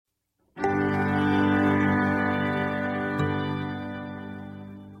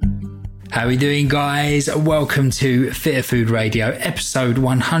How are we doing, guys? Welcome to Fitter Food Radio, episode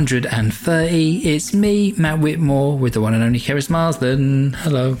 130. It's me, Matt Whitmore, with the one and only Keris Marsden.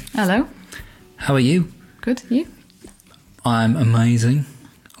 Hello. Hello. How are you? Good. You? I'm amazing.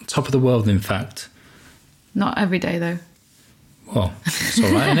 On top of the world, in fact. Not every day, though. Well, it's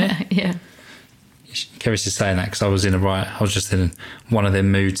all right, isn't it? Yeah. Keris is saying that because I was just in one of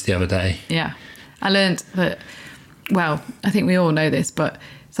them moods the other day. Yeah. I learned that, well, I think we all know this, but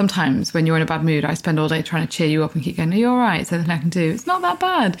sometimes when you're in a bad mood, I spend all day trying to cheer you up and keep going, are you all right? So nothing I can do. It's not that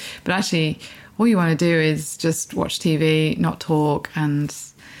bad. But actually, all you want to do is just watch TV, not talk, and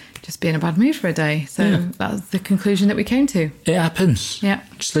just be in a bad mood for a day. So that's the conclusion that we came to. It happens. Yeah.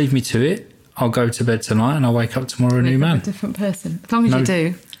 Just leave me to it. I'll go to bed tonight and I'll wake up tomorrow a new man. A different person. As long as you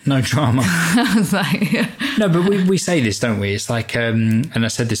do. No drama. I was like, no, but we say this, don't we? It's like, and I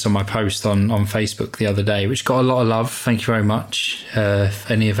said this on my post on Facebook the other day, which got a lot of love. Thank you very much.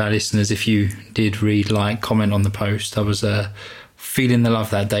 Any of our listeners, if you did read, comment on the post, I was feeling the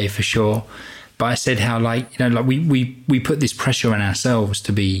love that day for sure. But I said how, we put this pressure on ourselves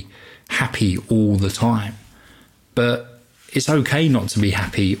to be happy all the time. But it's okay not to be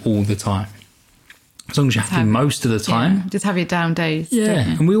happy all the time. As long as you're happy most of the time. Yeah, just have your down days.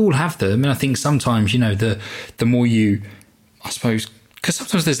 Yeah, and we all have them. And I think sometimes, the more you, I suppose, because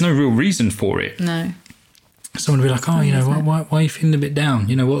sometimes there's no real reason for it. No. Someone will be like, why are you feeling a bit down?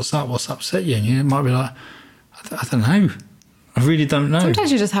 What's up? What's upset you? And you might be like, I don't know. I really don't know.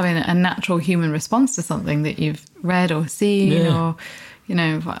 Sometimes you're just having a natural human response to something that you've read or seen or,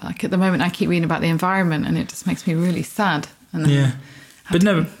 like at the moment I keep reading about the environment and it just makes me really sad. And yeah.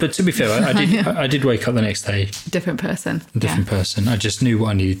 But to be fair, I did wake up the next day. Different person. Person. I just knew what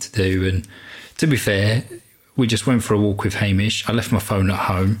I needed to do. And to be fair, we just went for a walk with Hamish. I left my phone at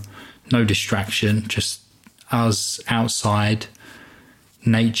home. No distraction. Just us outside,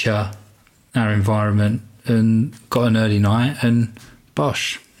 nature, our environment, and got an early night. And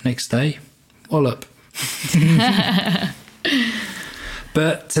bosh, next day, wallop.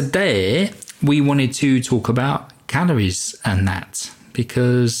 But today, we wanted to talk about calories and that.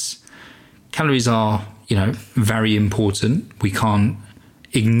 Because calories are, very important. We can't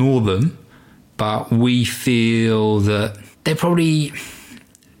ignore them, but we feel that they're probably,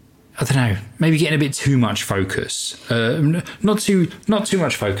 I don't know, maybe getting a bit too much focus. Not too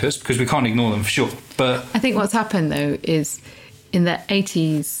much focus because we can't ignore them for sure. But I think what's happened though is in the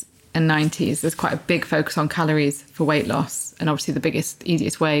 80s and 90s, there's quite a big focus on calories for weight loss. And obviously the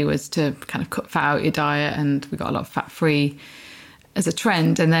easiest way was to kind of cut fat out your diet, and we got a lot of fat-free as a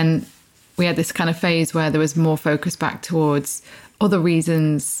trend. And then we had this kind of phase where there was more focus back towards other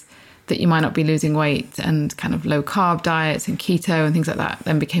reasons that you might not be losing weight, and kind of low carb diets and keto and things like that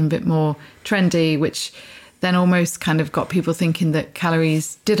then became a bit more trendy, which then almost kind of got people thinking that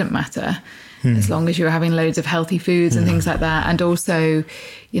calories didn't matter as long as you were having loads of healthy foods and things like that. And also,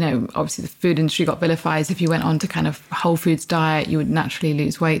 obviously the food industry got vilified. If you went on to kind of whole foods diet, you would naturally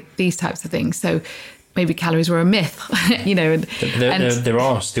lose weight, these types of things. So maybe calories were a myth, There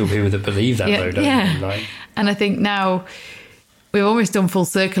are still people that believe that, though, don't they? And I think now we've almost done full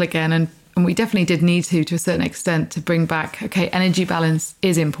circle again, and we definitely did need to a certain extent, to bring back, energy balance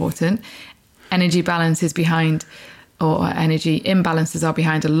is important. Energy balance is behind, or energy imbalances are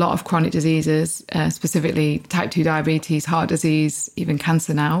behind a lot of chronic diseases, specifically type 2 diabetes, heart disease, even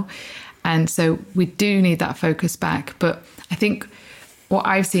cancer now. And so we do need that focus back. But I think what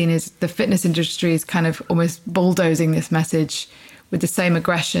I've seen is the fitness industry is kind of almost bulldozing this message with the same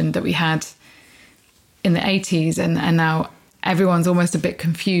aggression that we had in the 80s. And now everyone's almost a bit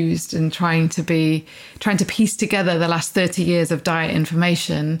confused and trying to piece together the last 30 years of diet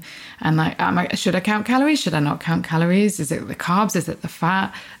information. And should I count calories? Should I not count calories? Is it the carbs? Is it the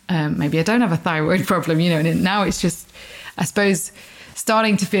fat? Maybe I don't have a thyroid problem, and now it's just, I suppose,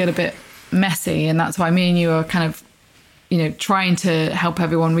 starting to feel a bit messy. And that's why me and you are kind of, trying to help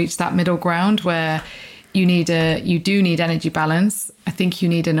everyone reach that middle ground where you do need energy balance. I think you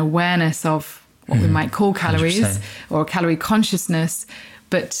need an awareness of what we might call calories 100%. or calorie consciousness,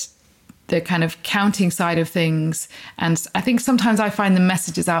 but the kind of counting side of things. And I think sometimes I find the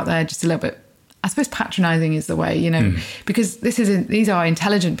messages out there just a little bit, I suppose patronizing is the way, because these are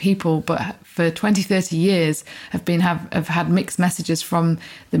intelligent people, but for 20, 30 years have had mixed messages from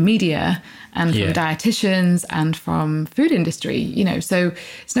the media and from dietitians and from food industry, so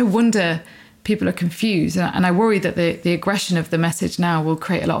it's no wonder people are confused. And I worry that the aggression of the message now will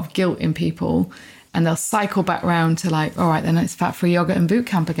create a lot of guilt in people, and they'll cycle back round to all right, then it's fat-free yogurt and boot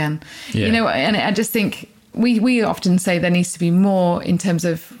camp again. And I just think we often say there needs to be more in terms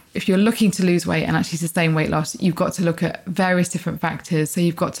of if you're looking to lose weight and actually sustain weight loss, you've got to look at various different factors. So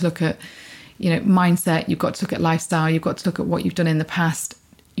you've got to look at, mindset, you've got to look at lifestyle, you've got to look at what you've done in the past,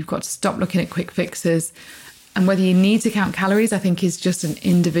 you've got to stop looking at quick fixes. And whether you need to count calories, I think is just an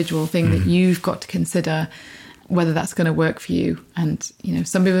individual thing that you've got to consider whether that's going to work for you. And,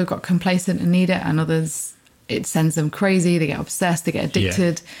 some people have got complacent and need it, and others, it sends them crazy. They get obsessed, they get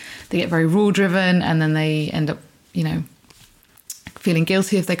addicted, they get very rule driven, and then they end up, feeling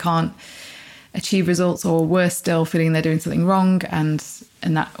guilty if they can't achieve results, or worse still, feeling they're doing something wrong. And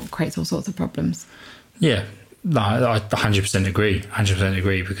that creates all sorts of problems. Yeah, no, I 100% agree. 100%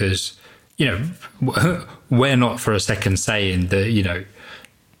 agree, because, we're not for a second saying that,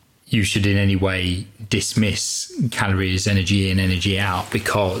 you should in any way dismiss calories, energy in, energy out,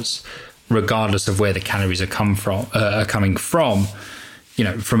 because regardless of where the calories are coming from,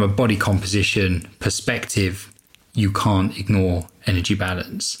 from a body composition perspective, you can't ignore energy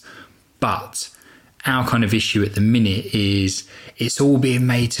balance. But our kind of issue at the minute is it's all being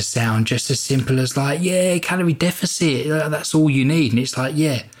made to sound just as simple as like, calorie deficit, that's all you need. And it's like,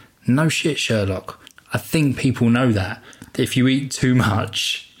 no shit, Sherlock. I think people know that if you eat too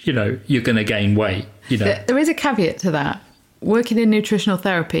much, you're going to gain weight. There is a caveat to that. Working in nutritional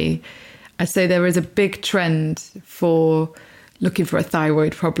therapy, I'd say there is a big trend for looking for a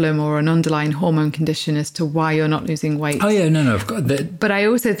thyroid problem or an underlying hormone condition as to why you're not losing weight. Oh, yeah, no, I've got that. But I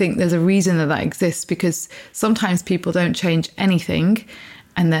also think there's a reason that exists, because sometimes people don't change anything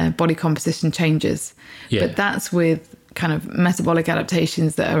and their body composition changes. Yeah. But that's with kind of metabolic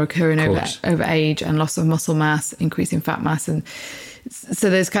adaptations that are occurring over age and loss of muscle mass, increasing fat mass. And so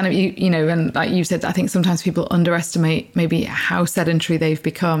there's kind of, and like you said, I think sometimes people underestimate maybe how sedentary they've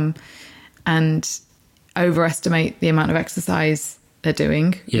become and overestimate the amount of exercise they're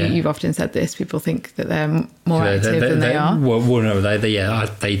doing. Yeah. You've often said this. People think that they're more active than they are. Well, no,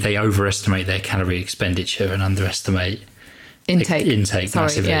 they overestimate their calorie expenditure and underestimate intake. Sorry,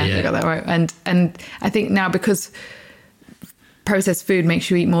 massively, I got that right. And I think now, because processed food makes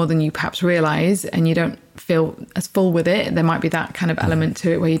you eat more than you perhaps realise, and you don't feel as full with it, there might be that kind of element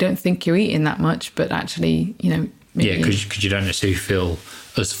to it where you don't think you're eating that much, but actually, because you don't necessarily feel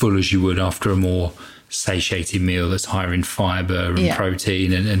as full as you would after a more satiated meal that's higher in fibre and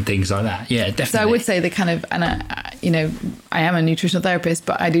protein and things like that. Yeah, definitely. So I would say the kind of, and I am a nutritional therapist,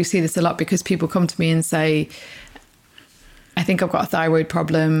 but I do see this a lot because people come to me and say, I think I've got a thyroid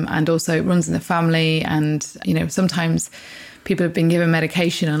problem, and also it runs in the family. And, sometimes people have been given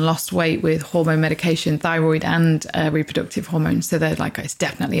medication and lost weight with hormone medication, thyroid and reproductive hormones. So they're like, it's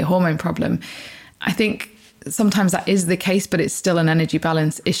definitely a hormone problem. I think sometimes that is the case, but it's still an energy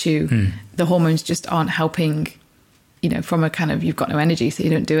balance issue. The hormones just aren't helping, from a kind of, you've got no energy, so you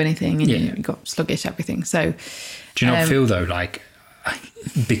don't do anything, and you've got sluggish everything. So do you not feel though, like,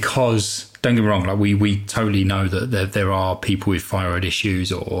 because don't get me wrong, like we totally know that there are people with thyroid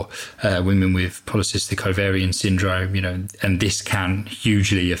issues or women with polycystic ovarian syndrome, and this can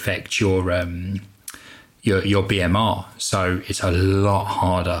hugely affect your BMR. So it's a lot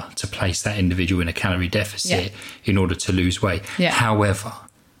harder to place that individual in a calorie deficit in order to lose weight. Yeah. However,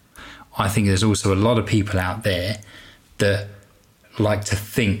 I think there's also a lot of people out there that like to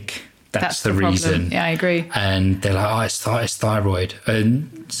think that's the reason. Yeah, I agree. And they're like, it's thyroid.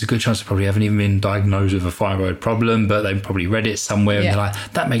 And it's a good chance they probably haven't even been diagnosed with a thyroid problem, but they've probably read it somewhere and they're like,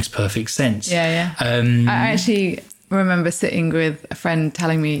 that makes perfect sense. Yeah. I actually remember sitting with a friend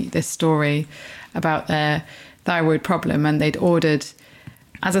telling me this story about their thyroid problem, and they'd ordered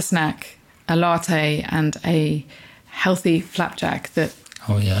as a snack a latte and a healthy flapjack that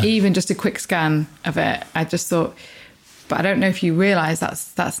even just a quick scan of it, I just thought, but I don't know if you realise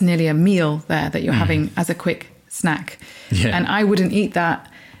that's nearly a meal there that you're having as a quick snack. Yeah. And I wouldn't eat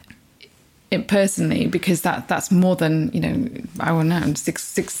that personally, because that's more than, I don't know,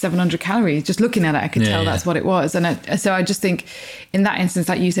 600-700 calories. Just looking at it, I could tell that's what it was. And so I just think in that instance,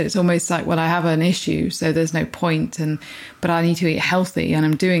 like you said, it's almost like, well, I have an issue, so there's no point, but I need to eat healthy, and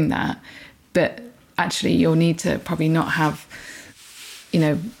I'm doing that. But actually your need to probably not have,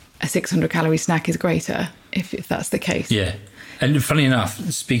 a 600 calorie snack is greater if that's the case. Yeah. And funny enough,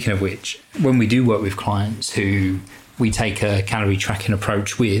 speaking of which, when we do work with clients who we take a calorie tracking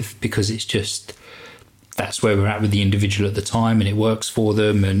approach with, because it's just, that's where we're at with the individual at the time and it works for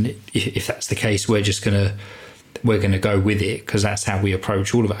them. And if that's the case, we're going to go with it, because that's how we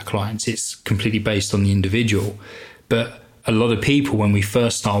approach all of our clients. It's completely based on the individual. But a lot of people, when we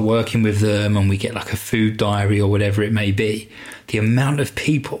first start working with them and we get like a food diary or whatever it may be, the amount of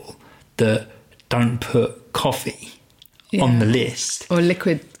people that don't put coffee on the list. Or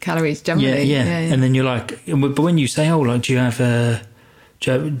liquid calories generally. Yeah. And then you're like, but when you say, oh, like, do you have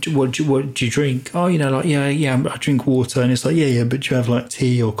what do you drink? Oh, like, I drink water. And it's like, but do you have like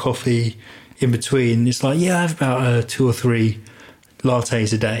tea or coffee in between? It's like, I have about 2 or 3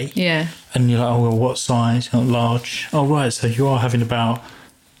 lattes a day. Yeah. And you're like, oh, well, what size? Oh, large. Oh, right. So you are having about,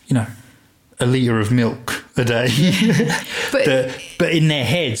 a litre of milk a day. Yeah. But in their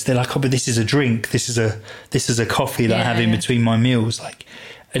heads, they're like, oh, but this is a drink. This is a coffee that I have in between my meals. Like,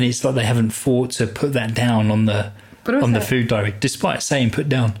 and it's like they haven't thought to put that down on the food diary, despite saying put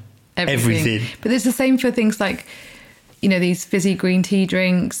down everything. But it's the same for things like, these fizzy green tea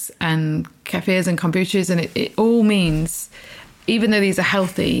drinks and kefirs and kombuchas, and it all means, even though these are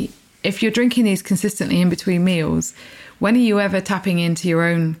healthy, if you're drinking these consistently in between meals, when are you ever tapping into your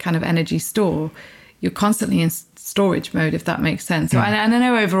own kind of energy store? You're constantly in storage mode, if that makes sense. So, and I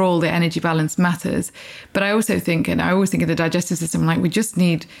know overall the energy balance matters, but I also think, and I always think of the digestive system, like we just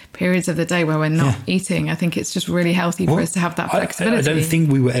need periods of the day where we're not eating. I think it's just really healthy for us to have that flexibility. I don't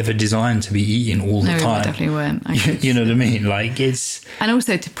think we were ever designed to be eating all the time. No, we definitely weren't. You know what I mean? Like it's... And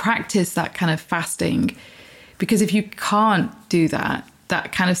also to practice that kind of fasting, because if you can't do that,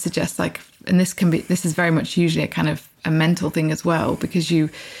 that kind of suggests like, and this is very much usually a kind of a mental thing as well, because you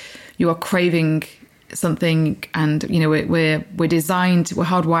are craving something, and we're designed, we're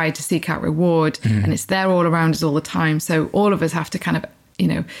hardwired to seek out reward, and it's there all around us all the time. So all of us have to kind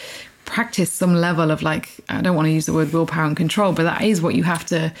of practice some level of, like, I don't want to use the word willpower and control, but that is what you have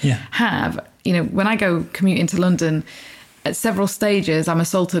to have. When I go commute into London, at several stages I'm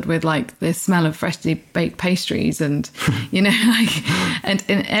assaulted with like the smell of freshly baked pastries, and and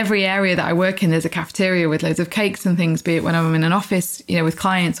in every area that I work in there's a cafeteria with loads of cakes and things, be it when I'm in an office with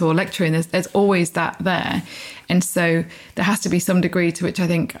clients or lecturing, there's always that there. And so there has to be some degree to which I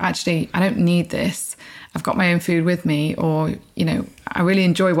think, actually, I don't need this, I've got my own food with me, or I really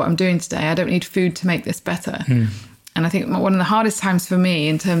enjoy what I'm doing today, I don't need food to make this better. And I think one of the hardest times for me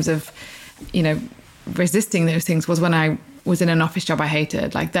in terms of resisting those things was when I was in an office job I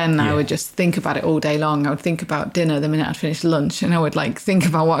hated. Like then I would just think about it all day long. I would think about dinner the minute I'd finished lunch, and I would like think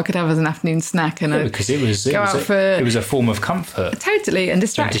about what I could have as an afternoon snack. And because it was a form of comfort. Totally, and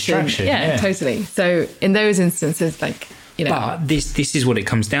distraction. Yeah, totally. So in those instances, like, But this is what it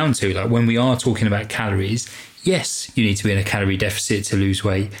comes down to. Like when we are talking about calories, yes, you need to be in a calorie deficit to lose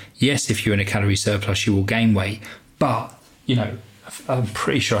weight. Yes, if you're in a calorie surplus, you will gain weight. But, I'm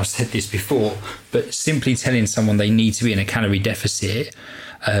pretty sure I've said this before, but simply telling someone they need to be in a calorie deficit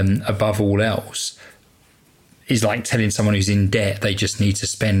above all else is like telling someone who's in debt they just need to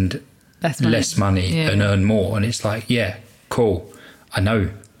spend less money and earn more. And it's like, cool, I know.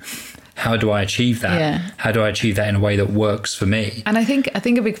 How do I achieve that? Yeah. How do I achieve that in a way that works for me? And I think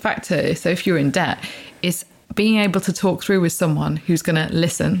a big factor, so if you're in debt, is being able to talk through with someone who's going to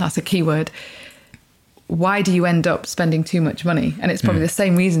listen. That's a key word. Why do you end up spending too much money? And it's probably the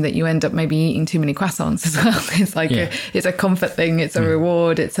same reason that you end up maybe eating too many croissants as well. It's like it's a comfort thing. It's a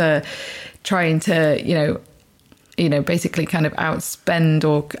reward. It's a trying to, basically kind of outspend,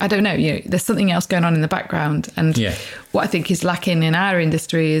 or I don't know, there's something else going on in the background. And what I think is lacking in our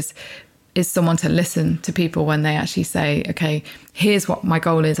industry is someone to listen to people when they actually say, okay, here's what my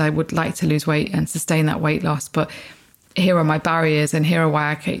goal is. I would like to lose weight and sustain that weight loss, but here are my barriers, and here are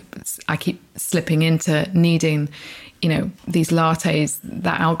why I keep slipping into needing, these lattes,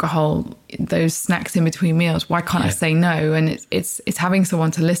 that alcohol, those snacks in between meals. Why can't I say no? And it's having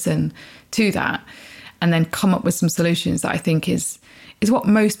someone to listen to that, and then come up with some solutions that I think is what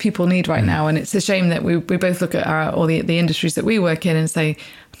most people need right now. And it's a shame that we both look at all the industries that we work in and say,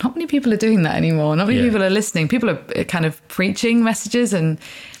 not many people are doing that anymore. Not many people are listening. People are kind of preaching messages and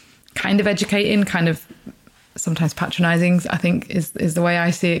kind of educating, kind of sometimes patronizing, I think is the way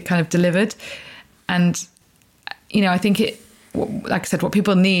I see it kind of delivered. And, I think like I said, what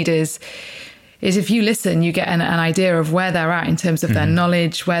people need is if you listen, you get an idea of where they're at in terms of their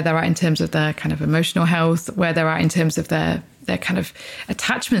knowledge, where they're at in terms of their kind of emotional health, where they're at in terms of their kind of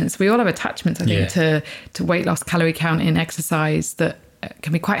attachments. We all have attachments, I think, to weight loss, calorie counting, exercise, that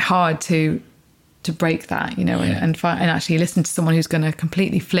can be quite hard to break that, and actually listen to someone who's going to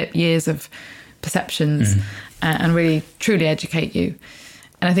completely flip years of perceptions and really truly educate you.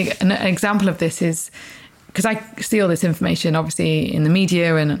 And I think an example of this is, because I see all this information obviously in the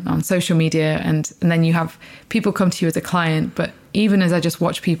media and on social media, and then you have people come to you as a client, but even as I just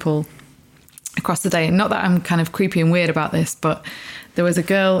watch people across the day, and not that I'm kind of creepy and weird about this, but there was a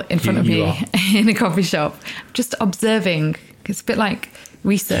girl in front of me in a coffee shop, just observing. It's a bit like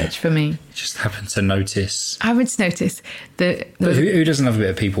research for me. Just happened to notice. I would notice that Who doesn't have a bit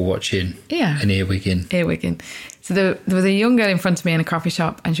of people watching? Yeah. And earwigging. Earwigging. So there was a young girl in front of me in a coffee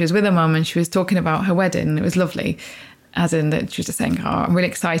shop, and she was with her mum, and she was talking about her wedding, and it was lovely. As in that she was just saying, oh, I'm really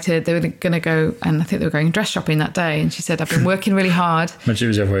excited. They were going to go, and I think they were going dress shopping that day. And she said, I've been working really hard. Imagine it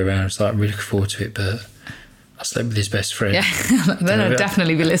was the other way around. It's like, I'm really looking forward to it, but I slept with his best friend. Yeah, then I'd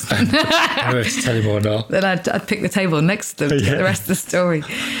definitely be listening. I don't have to tell him or not. Then I'd pick the table next to them to get the rest of the story.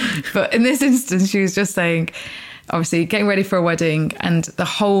 But in this instance, she was just saying, obviously, getting ready for a wedding, and the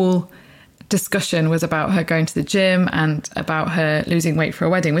whole discussion was about her going to the gym and about her losing weight for a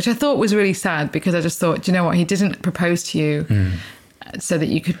wedding, which I thought was really sad, because I just thought, do you know what? He didn't propose to you so that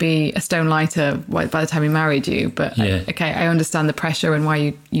you could be a stone lighter by the time he married you. But okay, I understand the pressure and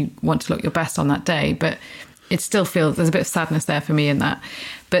why you want to look your best on that day, but it still feels there's a bit of sadness there for me in that.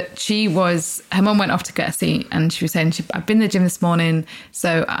 But her mum went off to get a seat, and she was saying, I've been to the gym this morning,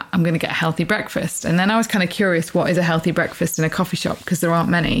 so I'm going to get a healthy breakfast. And then I was kind of curious, what is a healthy breakfast in a coffee shop? Because there aren't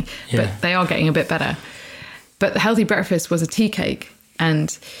many, but they are getting a bit better. But the healthy breakfast was a tea cake.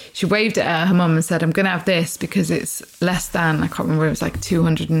 And she waved it at her mum and said, I'm going to have this because it's less than, I can't remember, it was like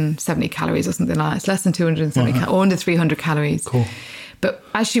 270 calories or something like that. It's less than 270 or under 300 calories. Cool. But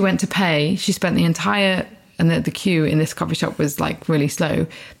as she went to pay, she spent the entire... And the queue in this coffee shop was like really slow.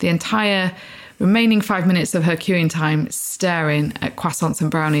 The entire remaining 5 minutes of her queuing time staring at croissants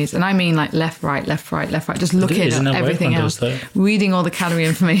and brownies. And I mean like left, right, left, right, left, right, just looking at everything else, reading all the calorie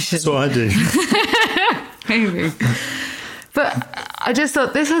information. That's what I do. Maybe. But I just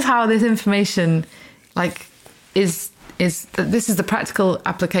thought this is how this information like is this is the practical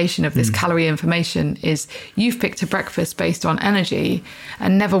application of this calorie information. Is you've picked a breakfast based on energy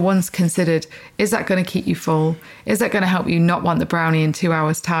and never once considered, is that going to keep you full? Is that going to help you not want the brownie in 2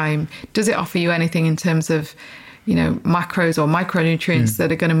 hours time? Does it offer you anything in terms of, you know, macros or micronutrients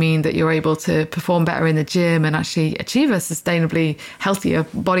that are going to mean that you're able to perform better in the gym and actually achieve a sustainably healthier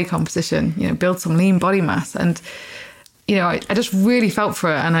body composition, you know, build some lean body mass? And you know, I just really felt for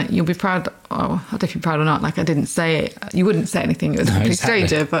it, and you'll be proud. Oh, I don't know if you're proud or not. Like, I didn't say it. You wouldn't say anything. It was a complete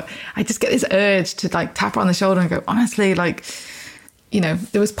stranger. But I just get this urge to like tap her on the shoulder and go, honestly, like, you know,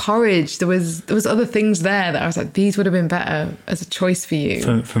 there was porridge. There was other things there that I was like, these would have been better as a choice for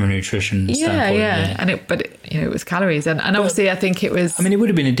you from a nutrition standpoint. Yeah. And it was calories, and obviously I think it was. I mean, it would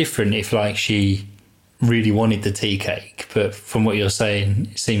have been different if like she really wanted the tea cake, but from what you're saying,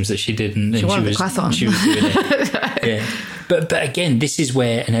 it seems that she didn't. She wanted the croissant. She was doing it. Yeah, but again, this is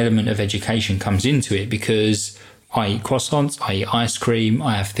where an element of education comes into it, because I eat croissants, I eat ice cream,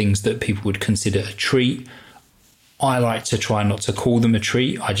 I have things that people would consider a treat. I like to try not to call them a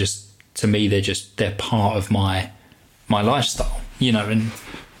treat. To me, they're part of my lifestyle, you know. And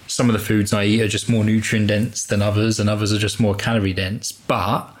some of the foods I eat are just more nutrient dense than others, and others are just more calorie dense.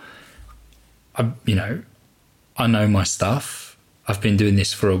 But I know my stuff. I've been doing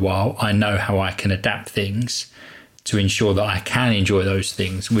this for a while. I know how I can adapt things to ensure that I can enjoy those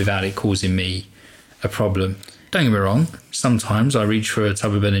things without it causing me a problem. Don't get me wrong. Sometimes I reach for a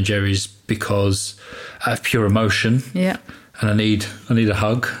tub of Ben & Jerry's because I have pure emotion. Yeah. And I need a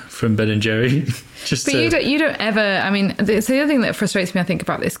hug from Ben & Jerry. You don't ever. I mean, so the other thing that frustrates me, I think,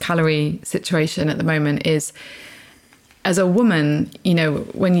 about this calorie situation at the moment is, as a woman, you know,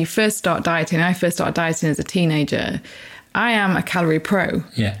 when you first start dieting, I first started dieting as a teenager, I am a calorie pro.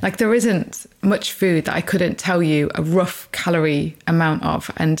 Yeah. Like, there isn't much food that I couldn't tell you a rough calorie amount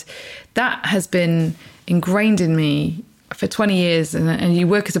of. And that has been ingrained in me for 20 years. And you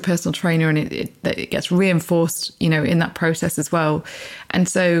work as a personal trainer, and it gets reinforced, you know, in that process as well. And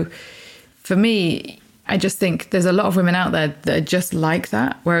so for me, I just think there's a lot of women out there that are just like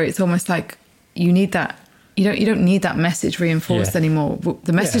that, where it's almost like you need that. You don't need that message reinforced anymore.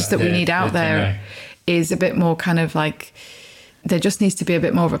 The message that we need out there is a bit more kind of like, there just needs to be a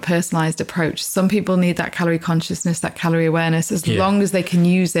bit more of a personalized approach. Some people need that calorie consciousness, that calorie awareness, as long as they can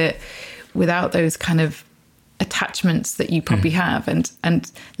use it without those kind of attachments that you probably have. And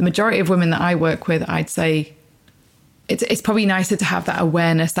the majority of women that I work with, I'd say it's probably nicer to have that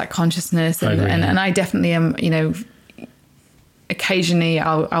awareness, that consciousness. And I definitely am, you know, occasionally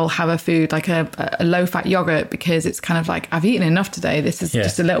I'll have a food like a low fat yogurt, because it's kind of like, I've eaten enough today. This is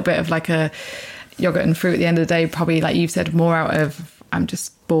just a little bit of like a yogurt and fruit at the end of the day, probably, like you've said, more out of, I'm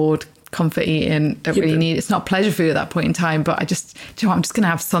just bored, comfort eating, don't really need, it's not pleasure food at that point in time, but I'm just going to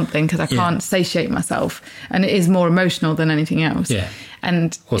have something because I can't satiate myself. And it is more emotional than anything else. Yeah.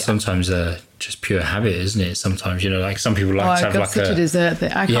 And sometimes just pure habit, isn't it? Sometimes, you know, like some people like to have like such a dessert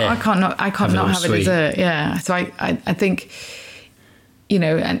that I can't not have a dessert. Yeah. So I think, you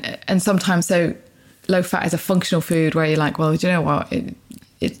know, and sometimes, so low fat is a functional food where you're like, well, do you know what?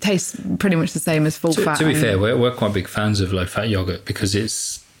 it tastes pretty much the same as full fat. To be fair, we're quite big fans of low fat yogurt because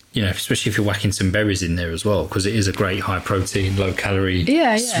it's, you know, especially if you're whacking some berries in there as well, because it is a great high protein, low calorie,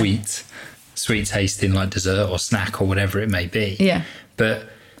 sweet tasting like dessert or snack or whatever it may be. Yeah. But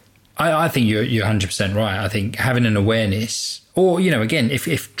I think you're 100% right. I think having an awareness, or, you know, again,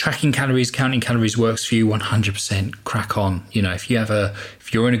 if tracking calories, counting calories works for you, 100% crack on. You know, if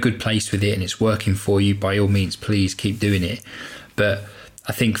you're in a good place with it and it's working for you, by all means, please keep doing it. But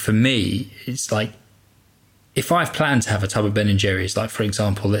I think for me, it's like, if I've planned to have a tub of Ben & Jerry's, like, for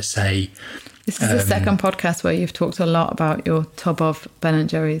example, let's say... This is the second podcast where you've talked a lot about your tub of Ben &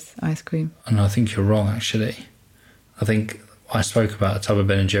 Jerry's ice cream. And I think you're wrong, actually. I think I spoke about a tub of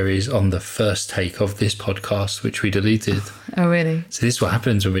Ben & Jerry's on the first take of this podcast, which we deleted. Oh, really? So this is what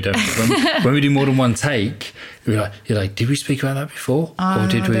happens when we don't... when we do more than one take, you're like, did we speak about that before? Or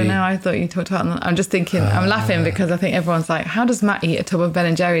did we? I don't know. I thought you talked about... I'm just thinking... I'm laughing because I think everyone's like, how does Matt eat a tub of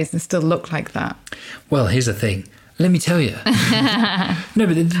Ben & Jerry's and still look like that? Well, here's the thing. Let me tell you. No,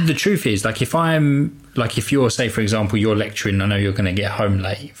 but the truth is, like, if you're, say, for example, you're lecturing, I know you're going to get home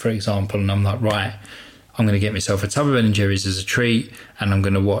late, for example, and I'm like, right, I'm going to get myself a tub of Ben & Jerry's as a treat, and I'm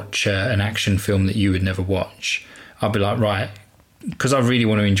going to watch an action film that you would never watch. I'll be like, right, because I really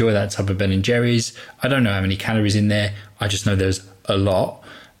want to enjoy that tub of Ben & Jerry's. I don't know how many calories in there. I just know there's a lot.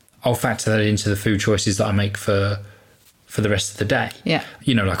 I'll factor that into the food choices that I make for the rest of the day. Yeah.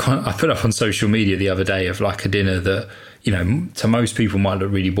 You know, like I put up on social media the other day of like a dinner that, you know, to most people might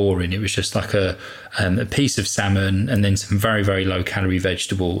look really boring. It was just like a piece of salmon and then some very, very low calorie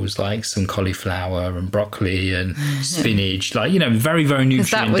vegetables like some cauliflower and broccoli and spinach, like, you know, very, very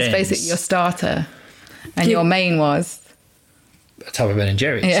nutrient dense. That was basically your starter and your main was... a tub of Ben &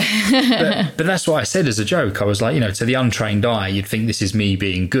 Jerry's. Yeah. but that's what I said as a joke. I was like, you know, to the untrained eye, you'd think this is me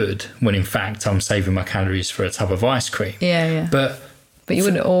being good, when in fact I'm saving my calories for a tub of ice cream. Yeah. But you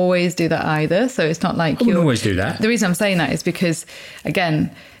wouldn't always do that either. So it's not like I wouldn't always do that. The reason I'm saying that is because,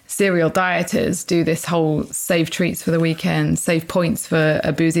 again, serial dieters do this whole save treats for the weekend, save points for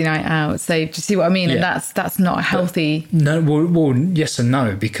a boozy night out, do you see what I mean? Yeah. And that's not a healthy... No, well, yes and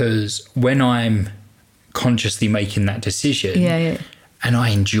no, because when I'm consciously making that decision and I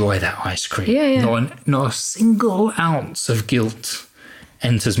enjoy that ice cream, not a single ounce of guilt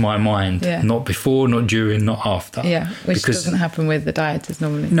enters my mind, not before, not during, not after, which doesn't happen with the dieters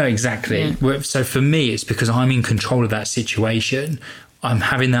normally. No, exactly. So for me, it's because I'm in control of that situation. I'm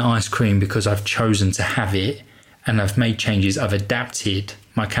having that ice cream because I've chosen to have it, and I've made changes. I've adapted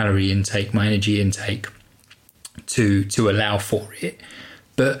my calorie intake, my energy intake to allow for it.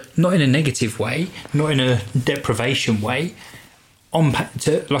 But not in a negative way, not in a deprivation way. Like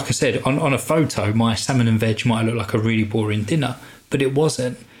I said, on a photo, my salmon and veg might look like a really boring dinner, but it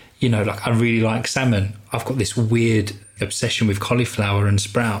wasn't. You know, like, I really like salmon. I've got this weird obsession with cauliflower and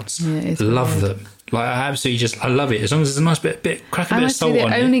sprouts. Love them. Like, I absolutely I love it. As long as there's a nice crack a bit of salt on it. I'm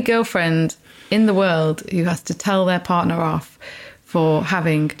the only girlfriend in the world who has to tell their partner off for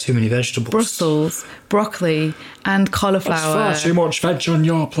having too many vegetables, Brussels, broccoli and cauliflower. That's far too much veg on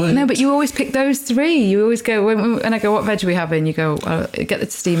your plate. No, but you always pick those three. You always go, when I go, what veg are we having? You go, get the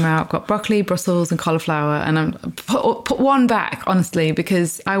steamer out. I've got broccoli, Brussels and cauliflower. And I'm put one back, honestly,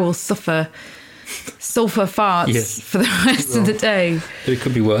 because I will suffer sulphur farts for the rest of the day. But it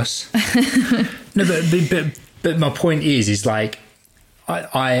could be worse. No, but my point is like,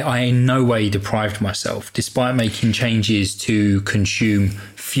 I in no way deprived myself, despite making changes to consume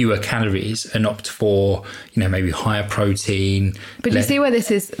fewer calories and opt for, you know, maybe higher protein. But you see where this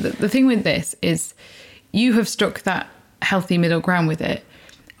is, the thing with this is you have struck that healthy middle ground with it.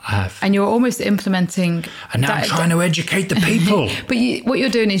 I have. And you're almost implementing... And now I'm trying to educate the people. But what you're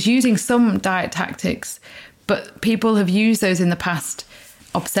doing is using some diet tactics, but people have used those in the past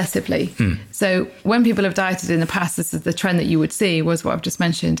obsessively. So when people have dieted in the past, this is the trend that you would see, was what I've just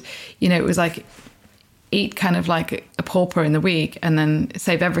mentioned. You know, it was like eat kind of like a pauper in the week and then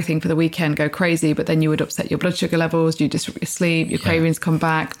save everything for the weekend, go crazy, but then you would upset your blood sugar levels, you disrupt your sleep, your cravings come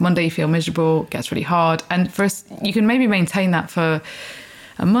back, Monday you feel miserable, it gets really hard. And first you can maybe maintain that for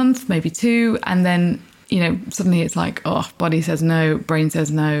a month, maybe two, and then, you know, suddenly it's like, oh, body says no, brain says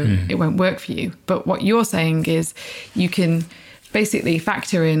no, it won't work for you. But what you're saying is you can basically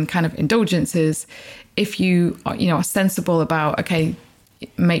factor in kind of indulgences if you are sensible about, okay,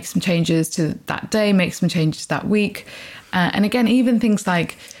 make some changes to that day, make some changes that week. And again, even things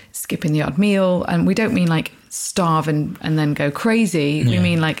like skipping the odd meal, and we don't mean like starve and then go crazy. We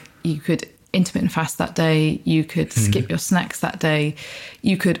mean like you could intermittent fast that day, you could skip your snacks that day,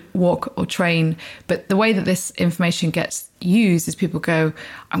 you could walk or train. But the way that this information gets used is people go,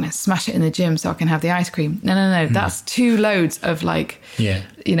 I'm going to smash it in the gym so I can have the ice cream. No. That's 2 loads of like,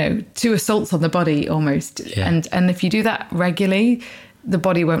 2 assaults on the body almost. Yeah. And if you do that regularly, the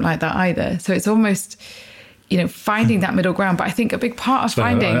body won't like that either. So it's almost, finding that middle ground. But I think a big part of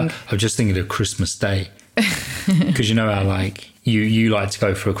finding... I was just thinking of Christmas Day. Because you know how like you like to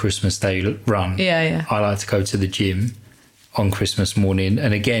go for a Christmas Day run. Yeah. I like to go to the gym on Christmas morning.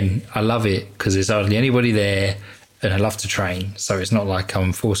 And again, I love it because there's hardly anybody there and I love to train. So it's not like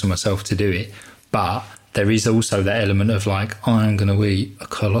I'm forcing myself to do it. But there is also that element of like, I'm going to eat a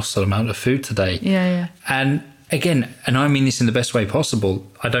colossal amount of food today. Yeah. And again, and I mean this in the best way possible.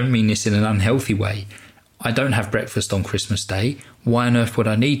 I don't mean this in an unhealthy way. I don't have breakfast on Christmas Day. Why on earth would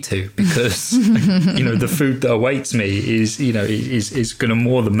I need to? Because, the food that awaits me is going to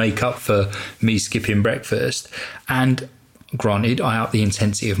more than make up for me skipping breakfast. And granted, I up the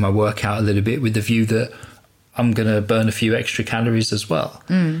intensity of my workout a little bit with the view that I'm going to burn a few extra calories as well.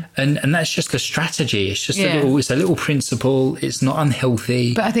 And that's just a strategy. It's just it's a little principle. It's not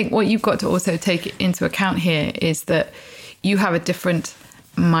unhealthy. But I think what you've got to also take into account here is that you have a different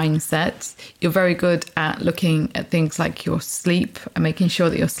mindset. You're very good at looking at things like your sleep and making sure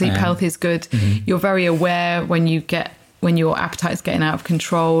that your sleep health is good. You're very aware when your appetite is getting out of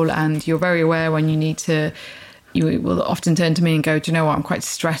control, and you're very aware when you will often turn to me and go, do you know what, I'm quite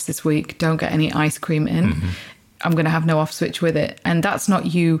stressed this week, don't get any ice cream in. I'm going to have no off switch with it. And that's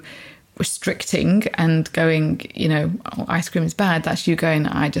not you restricting and going, ice cream is bad. That's you going,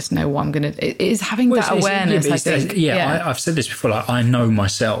 I just know what I'm going to... It is having that awareness, I think. I've said this before, like, I know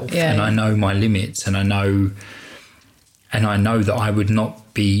myself I know my limits, and I know that I would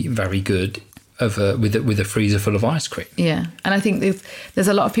not be very good with a freezer full of ice cream. Yeah. And I think there's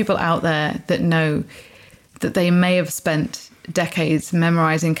a lot of people out there that know that they may have spent decades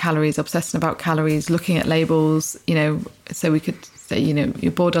memorizing calories, obsessing about calories, looking at labels, so we could say,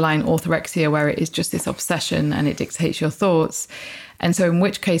 you're borderline orthorexia, where it is just this obsession and it dictates your thoughts. And so in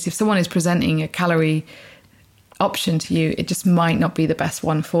which case, if someone is presenting a calorie option to you, it just might not be the best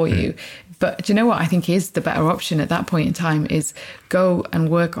one for you. But do you know what I think is the better option at that point in time is go and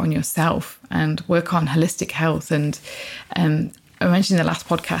work on yourself and work on holistic health. And I mentioned in the last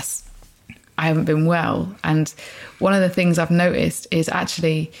podcast, I haven't been well. And one of the things I've noticed is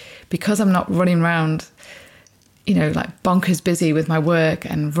actually because I'm not running around, like bonkers busy with my work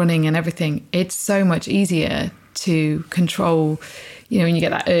and running and everything, it's so much easier to control, when you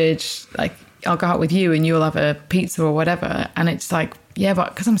get that urge, like I'll go out with you and you'll have a pizza or whatever. And it's like, yeah, but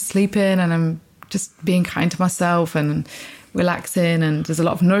because I'm sleeping and I'm just being kind to myself and relaxing and there's a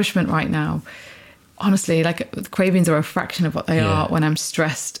lot of nourishment right now. Honestly, like the cravings are a fraction of what they are when I'm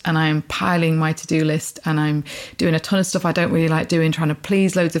stressed and I'm piling my to-do list and I'm doing a ton of stuff I don't really like doing, trying to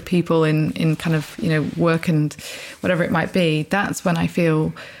please loads of people in kind of, work and whatever it might be. That's when I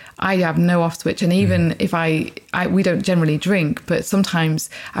feel I have no off switch. And even if we don't generally drink, but sometimes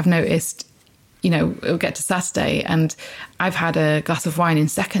I've noticed, it'll get to Saturday and I've had a glass of wine in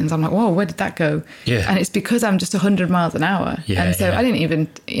seconds. I'm like, whoa, where did that go? Yeah. And it's because I'm just 100 miles an hour. Yeah, and so I didn't even,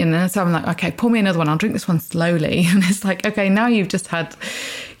 so I'm like, okay, pour me another one. I'll drink this one slowly. And it's like, okay, now you've just had,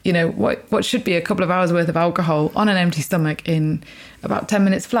 what should be a couple of hours worth of alcohol on an empty stomach in about 10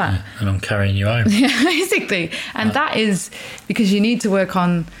 minutes flat. Yeah, and I'm carrying you home. Yeah, basically. And that is because you need to work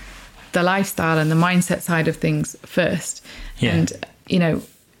on the lifestyle and the mindset side of things first. Yeah. And,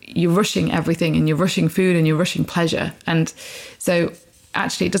 you're rushing everything and you're rushing food and you're rushing pleasure. And so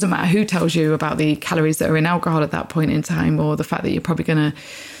actually it doesn't matter who tells you about the calories that are in alcohol at that point in time or the fact that you're probably going to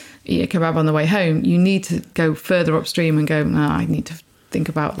eat a kebab on the way home. You need to go further upstream and go, no, I need to think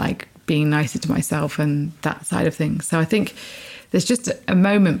about like being nicer to myself and that side of things. So I think there's just a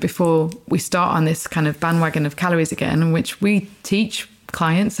moment before we start on this kind of bandwagon of calories again, in which we teach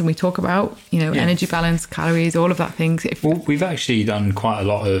clients and we talk about energy balance, calories, all of that things. Well, we've actually done quite a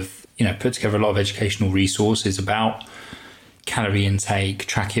lot of put together a lot of educational resources about calorie intake,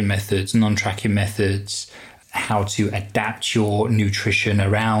 tracking methods, non-tracking methods, how to adapt your nutrition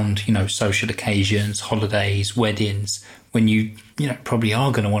around social occasions, holidays, weddings, when you probably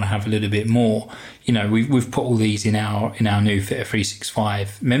are going to want to have a little bit more. We've put all these in our new Fitter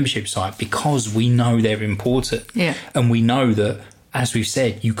 365 membership site because we know they're important. Yeah. And we know that, as we've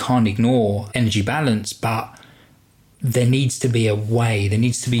said, you can't ignore energy balance, but there needs to be a way, there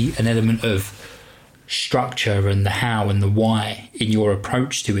needs to be an element of structure and the how and the why in your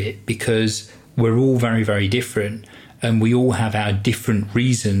approach to it, because we're all very, very different and we all have our different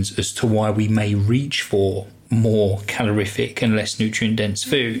reasons as to why we may reach for more calorific and less nutrient dense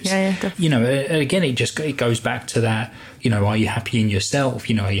foods. Yeah, definitely. You know, again, it goes back to that, you know, are you happy in yourself?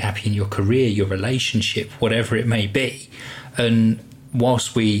 You know, are you happy in your career, your relationship, whatever it may be? And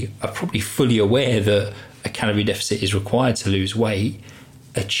whilst we are probably fully aware that a calorie deficit is required to lose weight,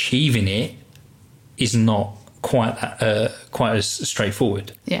 achieving it is not quite as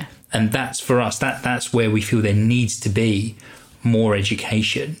straightforward. Yeah. And that's for us, that's where we feel there needs to be more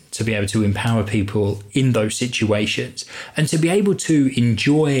education to be able to empower people in those situations and to be able to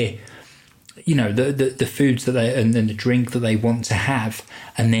enjoy, you know, the foods that they and the drink that they want to have,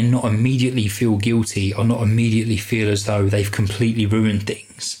 and then not immediately feel guilty or not immediately feel as though they've completely ruined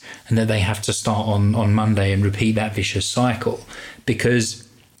things and that they have to start on Monday and repeat that vicious cycle. Because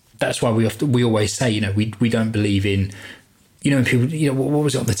that's why we always say, you know, we don't believe in, you know, people, you know, what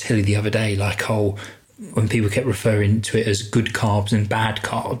was it on the telly the other day, like, oh, when people kept referring to it as good carbs and bad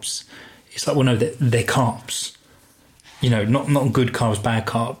carbs, it's like, well, no, they're carbs. You know, not good carbs, bad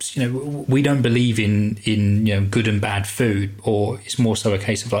carbs. You know, we don't believe in you know, good and bad food, or it's more so a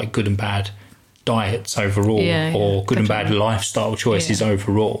case of like good and bad diets overall, or good and bad lifestyle choices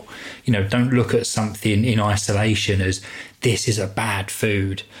overall. You know, don't look at something in isolation as this is a bad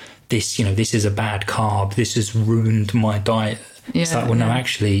food. This, you know, this is a bad carb. This has ruined my diet. It's like, well, no,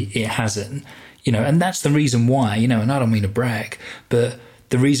 actually, it hasn't. You know, and that's the reason why, you know, and I don't mean to brag, but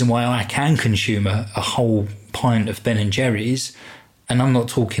the reason why I can consume a whole pint of Ben and Jerry's, and I'm not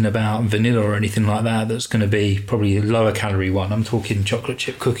talking about vanilla or anything like that, that's going to be probably a lower calorie one. I'm talking chocolate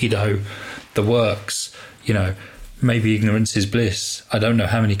chip cookie dough, the works, you know, maybe ignorance is bliss. I don't know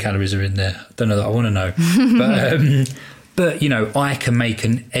how many calories are in there. I don't know that I want to know. But, you know, I can make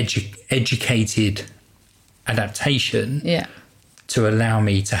an educated adaptation to allow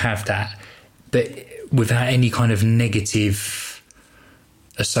me to have that, but without any kind of negative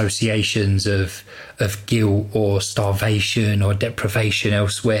associations of guilt or starvation or deprivation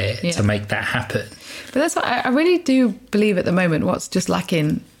elsewhere to make that happen. But that's what I really do believe at the moment. What's just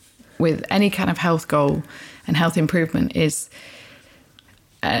lacking with any kind of health goal and health improvement is,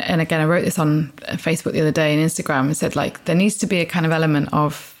 and again, I wrote this on Facebook the other day and Instagram, and said, like, there needs to be a kind of element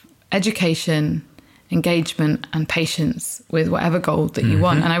of education, engagement and patience with whatever goal that you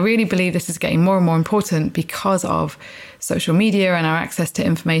want. And I really believe this is getting more and more important because of social media and our access to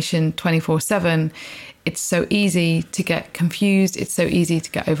information 24/7. It's so easy to get confused. It's so easy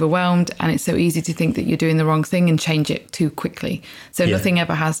to get overwhelmed, and it's so easy to think that you're doing the wrong thing and change it too quickly. So nothing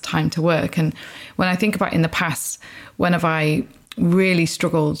ever has time to work. And when I think about in the past, when have I really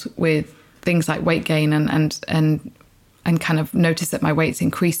struggled with things like weight gain and kind of notice that my weight's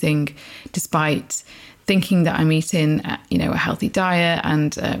increasing despite thinking that I'm eating, you know, a healthy diet.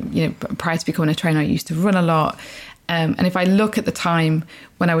 And, you know, prior to becoming a trainer, I used to run a lot. And if I look at the time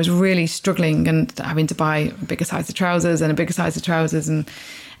when I was really struggling and having to buy a bigger size of trousers and a bigger size of trousers, and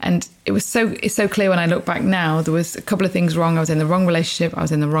it's so clear when I look back now, there was a couple of things wrong. I was in the wrong relationship, I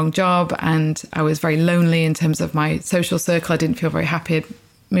was in the wrong job, and I was very lonely in terms of my social circle. I didn't feel very happy.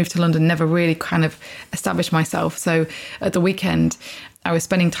 Moved to London, never really kind of established myself. So at the weekend, I was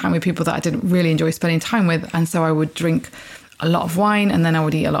spending time with people that I didn't really enjoy spending time with. And so I would drink a lot of wine and then I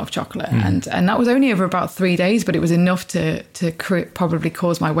would eat a lot of chocolate. And that was only over about 3 days, but it was enough to probably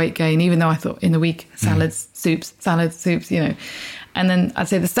cause my weight gain, even though I thought in the week, salads, soups, you know. And then I'd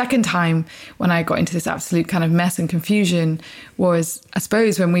say the second time when I got into this absolute kind of mess and confusion was, I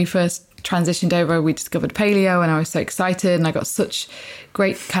suppose, when we first transitioned over, we discovered paleo, and I was so excited, and I got such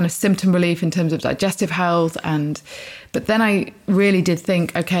great kind of symptom relief in terms of digestive health. But then I really did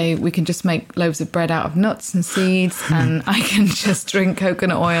think, okay, we can just make loaves of bread out of nuts and seeds, and I can just drink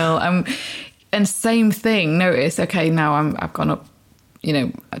coconut oil. And same thing, notice, okay, now I've gone up, you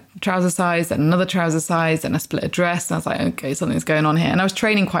know, a trouser size and another trouser size, and I split a dress, and I was like, okay, something's going on here. And I was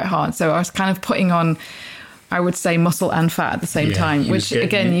training quite hard, so I was kind of putting on, I would say, muscle and fat at the same time, which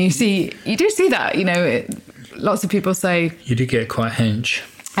again, you do see that, you know, lots of people say. You did get quite hench.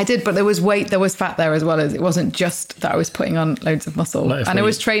 I did, but there was fat there as well. As it wasn't just that I was putting on loads of muscle, and I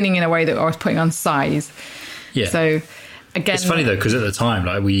was training in a way that I was putting on size. Yeah. So again, it's funny though, because at the time,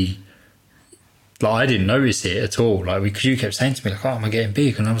 I didn't notice it at all. Because you kept saying to me, like, "Oh, am I getting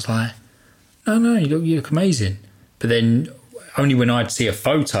big?" And I was like, "No, you look amazing." But then only when I'd see a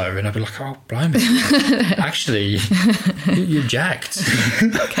photo and I'd be like, "Oh, blimey, actually, you're jacked,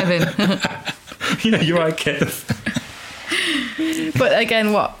 Kevin." You know, you're right, Kev. But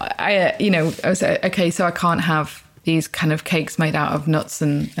again, I was okay, so I can't have these kind of cakes made out of nuts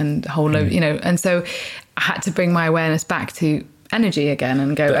and whole loaf, you know, and so I had to bring my awareness back to energy again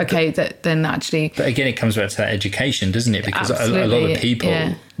and go, then actually. But again, it comes back to that education, doesn't it? Because a lot of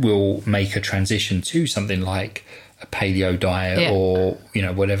people will make a transition to something like a paleo diet or,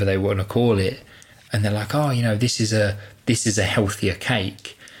 whatever they want to call it. And they're like, oh, this is a healthier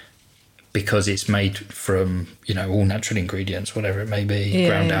cake because it's made from, all natural ingredients, whatever it may be,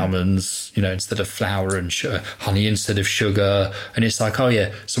 ground almonds, instead of flour, and honey instead of sugar. And it's like,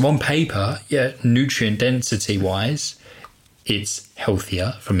 so on paper, nutrient density wise, it's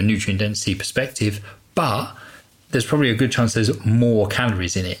healthier from a nutrient density perspective, but there's probably a good chance there's more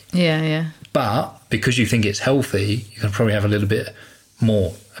calories in it. But because you think it's healthy, you can probably have a little bit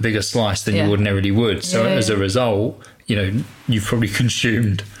more, a bigger slice than you ordinarily would. So as a result, you've probably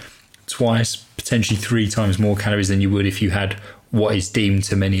consumed twice, potentially 3 times more calories than you would if you had what is deemed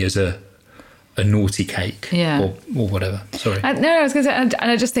to many as a naughty cake or whatever. Sorry. I was going to say, and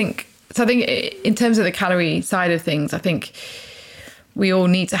I just think, so I think in terms of the calorie side of things, I think we all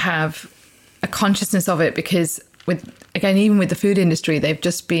need to have a consciousness of it, because even with the food industry, they've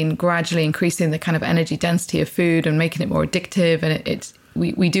just been gradually increasing the kind of energy density of food and making it more addictive. And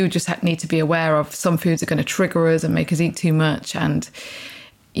we do just need to be aware of some foods are going to trigger us and make us eat too much. And,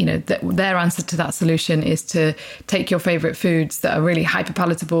 their answer to that solution is to take your favorite foods that are really hyper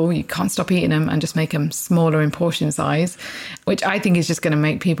palatable. You can't stop eating them, and just make them smaller in portion size, which I think is just going to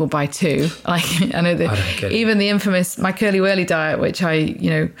make people buy 2. Like, I know that even the infamous, my Curly Wurly diet, which I,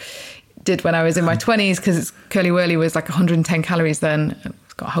 did when I was in my 20s, because Curly Wurly was like 110 calories then.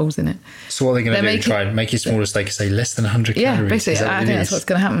 It's got holes in it. So what are they going to do? Try and make it smaller, so they can say less than 100 calories? Yeah, basically. I think that's what's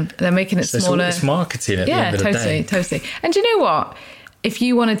going to happen. They're making it smaller. It's marketing at the end of the day. Totally. And do you know what? If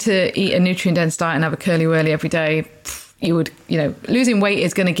you wanted to eat a nutrient-dense diet and have a Curly Wurly every day, you would, losing weight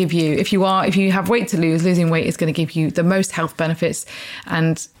is going to give you, if you have weight to lose, losing weight is going to give you the most health benefits,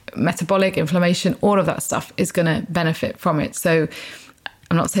 and metabolic, inflammation, all of that stuff is going to benefit from it. So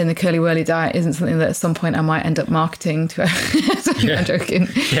I'm not saying the Curly Wurly diet isn't something that at some point I might end up marketing to. I'm joking.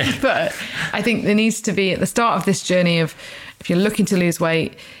 Yeah. But I think there needs to be, at the start of this journey of, if you're looking to lose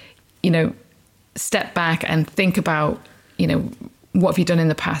weight, step back and think about, what have you done in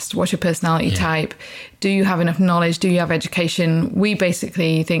the past? What's your personality type? Do you have enough knowledge? Do you have education? We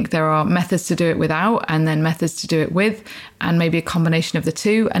basically think there are methods to do it without, and then methods to do it with, and maybe a combination of the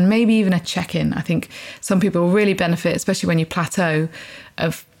two, and maybe even a check-in. I think some people really benefit, especially when you plateau,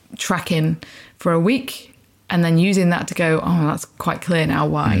 of tracking for a week and then using that to go, oh, that's quite clear now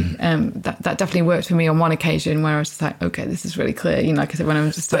why. That definitely worked for me on one occasion where I was just like, okay, this is really clear. Like I said, when I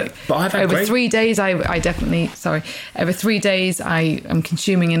was just like, but I've had over 3 days, over 3 days, I am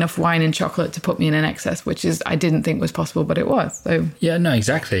consuming enough wine and chocolate to put me in an excess, which is, I didn't think was possible, but it was. So yeah, no,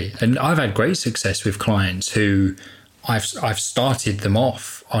 exactly. And I've had great success with clients who I've started them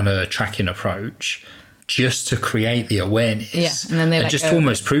off on a tracking approach just to create the awareness. Yeah. And then just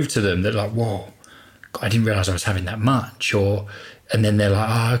almost prove to them that, like, whoa, I didn't realise I was having that much, and then they're like,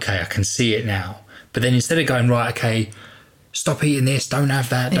 oh, okay, I can see it now. But then instead of going, right, okay, stop eating this, don't have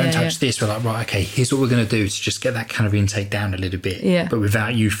that, don't touch this, we're like, right, okay, here's what we're going to do to just get that calorie intake down a little bit, but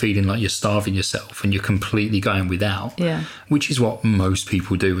without you feeling like you're starving yourself and you're completely going without, which is what most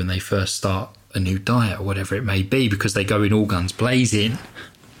people do when they first start a new diet or whatever it may be, because they go in all guns blazing,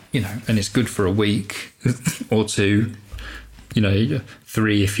 and it's good for a week or 2.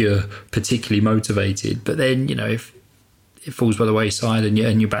 3 if you're particularly motivated, but then if it falls by the wayside and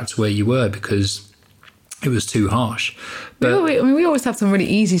you're back to where you were because it was too harsh. But we always have some really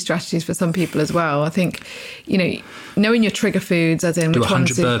easy strategies for some people as well. I think knowing your trigger foods, as in do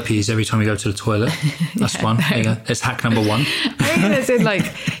 100 burpees every time you go to the toilet. That's one. There you go. That's hack number 1. I think as in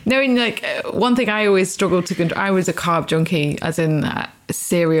knowing one thing I always struggled to control. I was a carb junkie, as in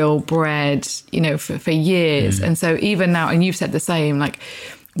cereal, bread, for years. And so even now, and you've said the same,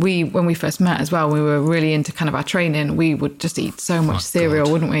 when we first met as well, we were really into kind of our training. We would just eat so much cereal,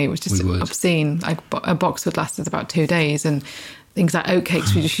 wouldn't we? It was just obscene. A box would last us about 2 days, and things like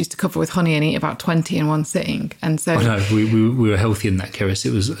oatcakes we just used to cover with honey and eat about 20 in one sitting. And so I know we were healthy in that, Keris.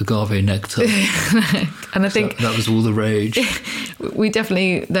 It was agave nectar, and I think that was all the rage. We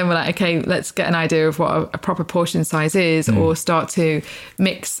definitely then were like, okay, let's get an idea of what a proper portion size is, or start to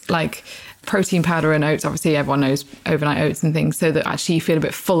mix protein powder and oats. Obviously everyone knows overnight oats and things, so that actually you feel a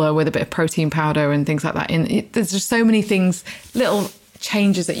bit fuller with a bit of protein powder and things like that. There's just so many things, little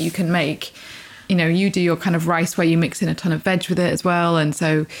changes that you can make. You do your kind of rice where you mix in a ton of veg with it as well, and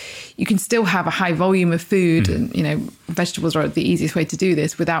so you can still have a high volume of food, and vegetables are the easiest way to do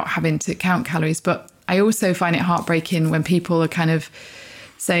this without having to count calories. But I also find it heartbreaking when people are kind of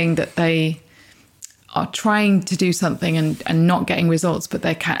saying that they are trying to do something and not getting results, but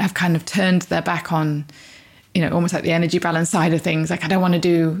they have kind of turned their back on almost like the energy balance side of things. Like, I don't want to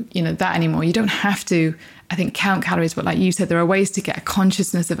do, that anymore. You don't have to, I think, count calories, but like you said, there are ways to get a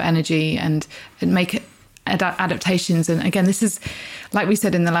consciousness of energy and make it adaptations. And again, this is, like we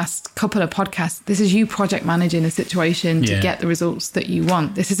said in the last couple of podcasts, this is you project managing a situation to get the results that you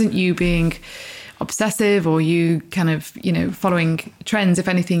want. This isn't you being obsessive or you kind of, following trends. If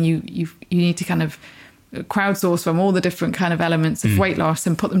anything, you need to kind of crowdsource from all the different kind of elements of weight loss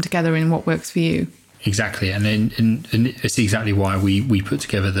and put them together in what works for you. Exactly. And it's exactly why we put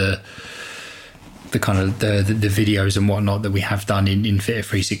together the kind of the videos and whatnot that we have done in Fitter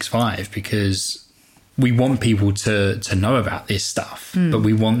 365, because we want people to know about this stuff, but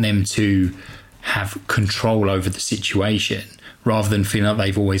we want them to have control over the situation rather than feeling like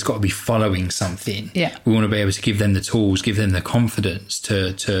they've always got to be following something. Yeah. We want to be able to give them the tools, give them the confidence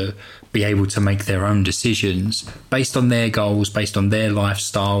to be able to make their own decisions based on their goals, based on their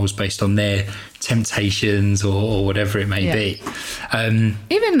lifestyles, based on their temptations or whatever it may be.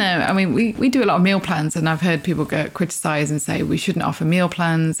 Even though, I mean, we do a lot of meal plans, and I've heard people get criticised and say we shouldn't offer meal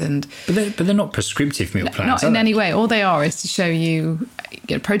plans. But they're not prescriptive meal plans. Not in any way. All they are is to show you,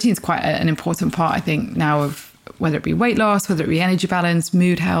 protein is quite an important part, I think, now of whether it be weight loss, whether it be energy balance,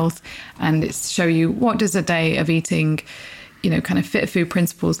 mood health, and it's to show you what does a day of eating, kind of fit food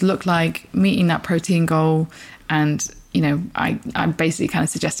principles look like, meeting that protein goal. And, I'm basically kind of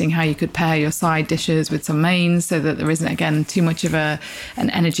suggesting how you could pair your side dishes with some mains so that there isn't, again, too much of an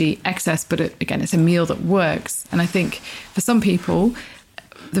energy excess, but again, it's a meal that works. And I think for some people,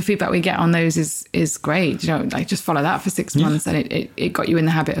 the feedback we get on those is great. Just follow that for 6 months, and it got you in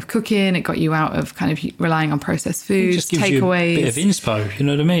the habit of cooking. It got you out of kind of relying on processed foods, just gives takeaways. You a bit of inspo, you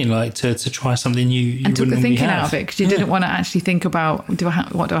know what I mean? Like to try something you and took the thinking have. out of it, because you didn't want to actually think about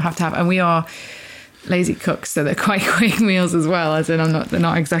what do I have to have. And we are lazy cooks, so they're quite quick meals as well. As in, they're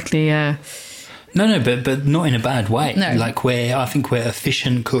not exactly. No, but not in a bad way. No. Like I think we're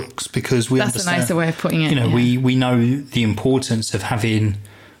efficient cooks because we That's understand. a nicer way of putting it. We know the importance of having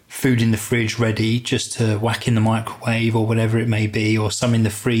food in the fridge ready just to whack in the microwave or whatever it may be, or some in the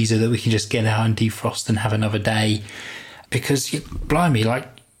freezer that we can just get out and defrost and have another day. Because, blimey, like,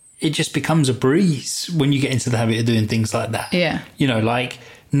 it just becomes a breeze when you get into the habit of doing things like that. Yeah. Like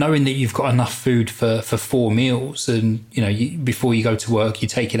knowing that you've got enough food for 4 meals, and, before you go to work, you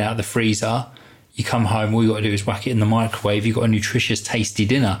take it out of the freezer, you come home, all you got to do is whack it in the microwave. You've got a nutritious, tasty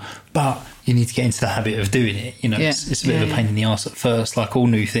dinner, but you need to get into the habit of doing it. It's a bit of a pain in the arse at first, like all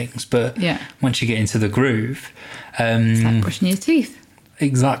new things. But once you get into the groove, it's like brushing your teeth.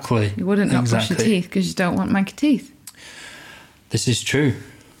 Exactly. You wouldn't not brush your teeth because you don't want manky teeth. This is true.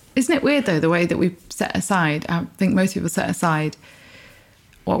 Isn't it weird though, the way that we set aside? I think most people set aside,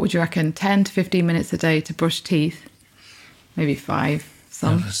 what would you reckon, 10 to 15 minutes a day to brush teeth? Maybe 5.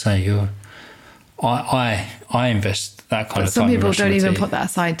 Some. I was say I invest that kind of time. Some people don't even teeth. put that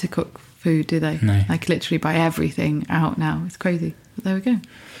aside to cook food, do they? No. Like literally buy everything out now. It's crazy. But there we go.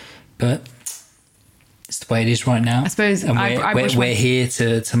 But it's the way it is right now. I suppose and we're here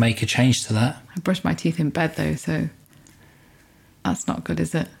to make a change to that. I brush my teeth in bed though, so that's not good,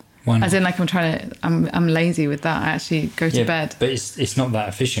 is it? Why not? As in, like, I'm lazy with that. I actually go to bed. But it's not that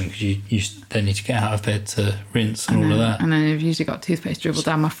efficient because you then need to get out of bed to rinse and all of that. And then I've usually got toothpaste dribbled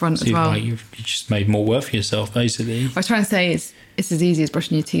down my front as well. You've just made more work for yourself, basically. What I was trying to say is it's as easy as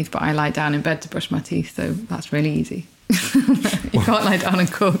brushing your teeth, but I lie down in bed to brush my teeth, so that's really easy. You can't lie down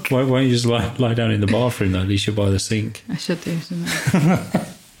and cook. Why don't you just lie down in the bathroom, though? At least you're by the sink. I should do, shouldn't I?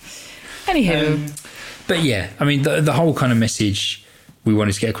 Anywho. But yeah, I mean, the whole kind of message we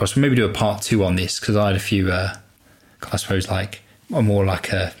wanted to get across. We'll maybe do a part 2 on this, because I had a few, I suppose, like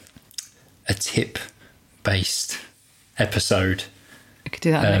a tip-based episode. We could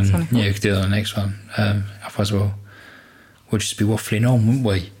do that on the next one. Yeah, we could do that on the next one. Otherwise, we'll just be waffling on, wouldn't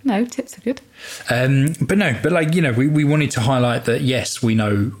we? No, tips are good. But we wanted to highlight that, yes, we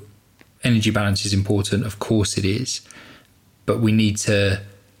know energy balance is important. Of course it is. But we need to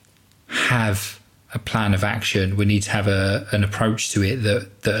have a plan of action. We need to have an approach to it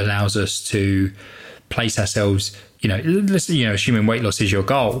that allows us to place ourselves, assuming weight loss is your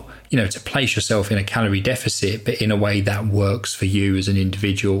goal, to place yourself in a calorie deficit, but in a way that works for you as an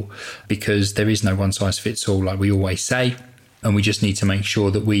individual, because there is no one size fits all, like we always say. And we just need to make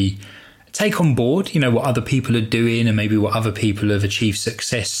sure that we take on board, what other people are doing and maybe what other people have achieved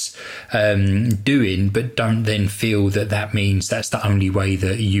success doing, but don't then feel that means that's the only way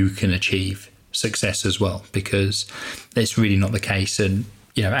that you can achieve success as well, because that's really not the case. And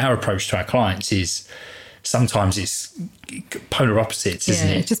our approach to our clients is sometimes it's polar opposites, isn't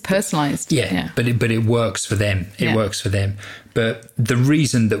it? It's just personalized. Yeah. But it works for them. It works for them. But the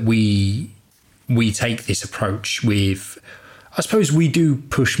reason that we we take this approach with, I suppose we do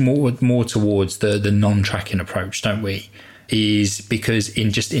push more towards the non-tracking approach, don't we? Is because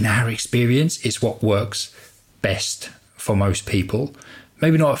in our experience, it's what works best for most people.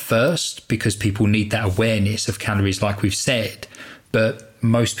 Maybe not at first, because people need that awareness of calories, like we've said, but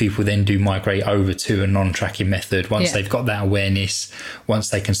most people then do migrate over to a non-tracking method once they've got that awareness, once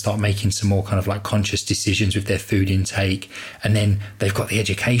they can start making some more kind of like conscious decisions with their food intake, and then they've got the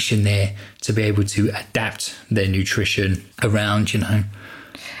education there to be able to adapt their nutrition around, you know.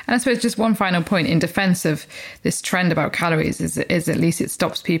 And I suppose just one final point in defense of this trend about calories is at least it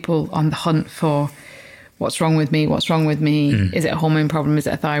stops people on the hunt for what's wrong with me, is it a hormone problem, is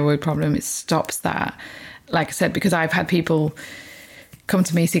it a thyroid problem? It stops that. Like I said, because I've had people come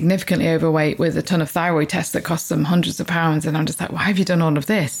to me significantly overweight with a ton of thyroid tests that cost them hundreds of pounds, and I'm just like, why have you done all of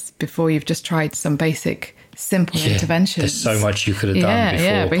this before you've just tried some basic simple interventions? There's so much you could have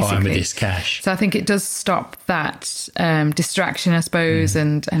done before parting with this cash. So I think it does stop that distraction, I suppose,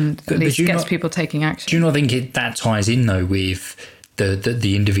 and at least gets people taking action. Do you not think that ties in though with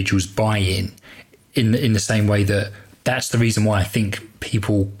the individual's buy-in in the same way that's the reason why I think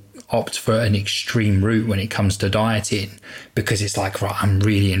people opt for an extreme route when it comes to dieting, because it's like, right, I'm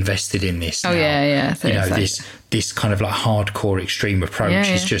really invested in this now. So you know, this kind of like hardcore extreme approach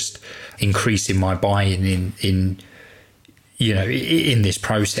is just increasing my buy-in in you know, in this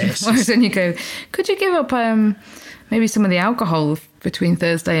process. Whereas then you go, could you give up maybe some of the alcohol between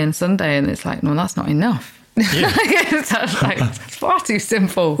Thursday and Sunday? And it's like, no, that's not enough. Yeah. It's far too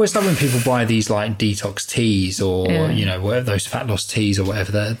simple. Well, it's like when people buy these like detox teas or you know, whatever, those fat loss teas or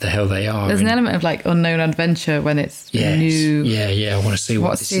whatever the hell they are. There's an element of like unknown adventure when it's new. I want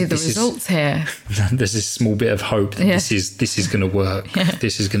to see the results here. There's this small bit of hope that this is going to work.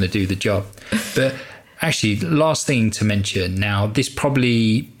 This is going to do the job. But actually, last thing to mention now, this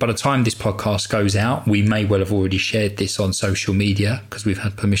probably, by the time this podcast goes out, we may well have already shared this on social media because we've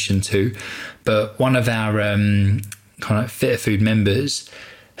had permission to. But one of our kind of Fitter Food members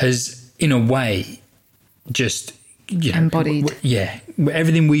has, in a way, just embodied.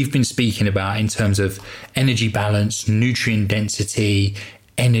 Everything we've been speaking about in terms of energy balance, nutrient density,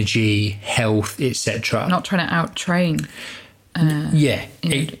 energy, health, etc. Not trying to out-train.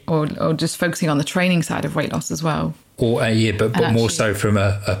 Or just focusing on the training side of weight loss as well. But more so from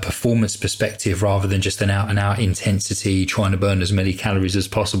a performance perspective rather than just an out-and-out intensity, trying to burn as many calories as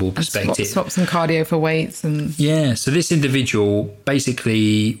possible perspective. Swap some cardio for weights. So this individual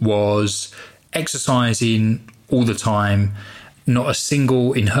basically was exercising all the time, not a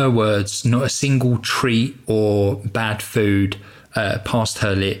single, in her words, not a single treat or bad food passed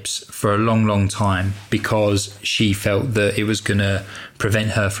her lips for a long, long time, because she felt that it was going to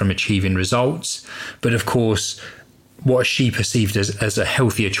prevent her from achieving results. But of course, what she perceived as a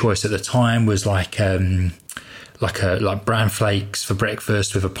healthier choice at the time was like bran flakes for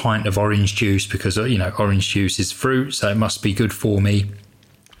breakfast with a pint of orange juice, because, you know, orange juice is fruit, so it must be good for me.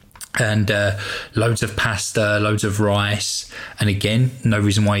 And loads of pasta, loads of rice. And again, no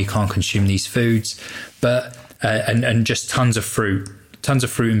reason why you can't consume these foods. But and just tons of fruit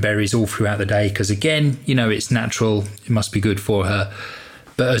and berries all throughout the day, because again, you know, it's natural, it must be good for her.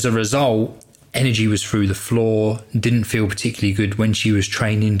 But as a result, energy was through the floor, didn't feel particularly good when she was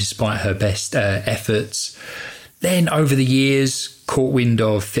training despite her best efforts. Then over the years, caught wind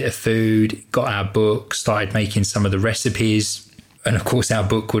of Fitter Food, got our book, started making some of the recipes. And of course, our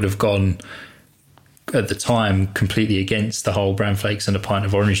book would have gone at the time completely against the whole bran flakes and a pint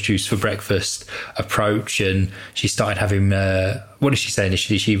of orange juice for breakfast approach. And she started having, what did she say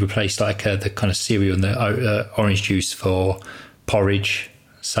initially? She replaced like the kind of cereal and the orange juice for porridge.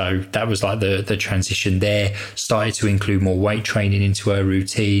 So that was like the transition there. Started to include more weight training into her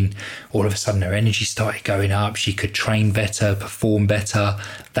routine. All of a sudden her energy started going up. She could train better, perform better.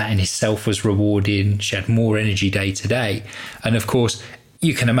 That in itself was rewarding. She had more energy day to day. And of course,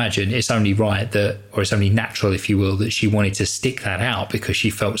 you can imagine it's only right or it's only natural, if you will, that she wanted to stick that out because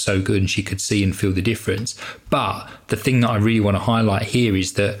she felt so good and she could see and feel the difference. But the thing that I really want to highlight here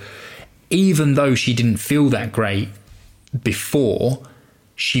is that even though she didn't feel that great before,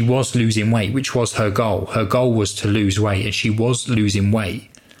 she was losing weight, which was her goal. Her goal was to lose weight, and she was losing weight,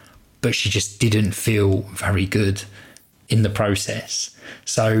 but she just didn't feel very good in the process.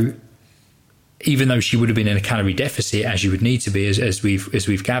 So even though she would have been in a calorie deficit, as you would need to be, as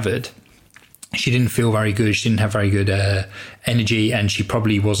we've gathered, she didn't feel very good. She didn't have very good energy, and she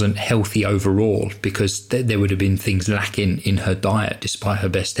probably wasn't healthy overall, because there would have been things lacking in her diet despite her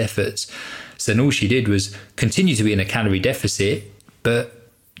best efforts. So then all she did was continue to be in a calorie deficit, but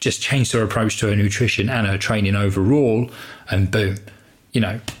just changed her approach to her nutrition and her training overall, and boom, you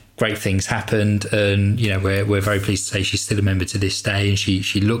know, great things happened, and you know we're very pleased to say she's still a member to this day, and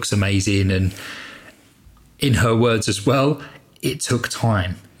she looks amazing. And in her words as well, it took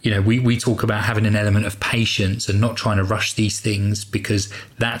time. You know, we talk about having an element of patience and not trying to rush these things, because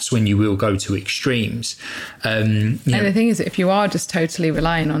that's when you will go to extremes. And the thing is, if you are just totally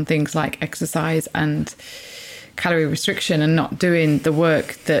relying on things like exercise and calorie restriction and not doing the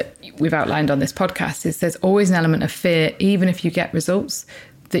work that we've outlined on this podcast, is there's always an element of fear, even if you get results,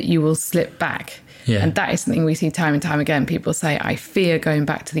 that you will slip back. Yeah. And that is something we see time and time again. People say, I fear going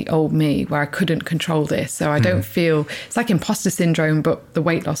back to the old me where I couldn't control this. So I don't feel, it's like imposter syndrome, but the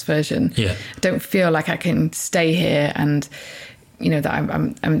weight loss version. Yeah. I don't feel like I can stay here, and you know, that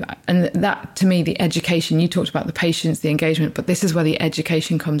I'm and that, to me, the education, you talked about the patience, the engagement, but this is where the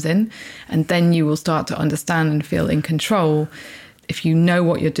education comes in. And then you will start to understand and feel in control. If you know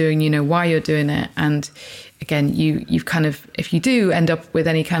what you're doing, you know why you're doing it. And again, you've kind of, if you do end up with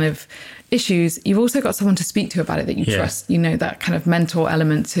any kind of issues, you've also got someone to speak to about it that you trust, you know, that kind of mentor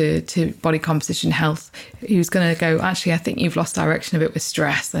element to body composition health, who's going to go, actually, I think you've lost direction a bit with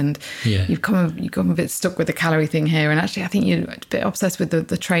stress, and you've come a bit stuck with the calorie thing here, and actually I think you're a bit obsessed with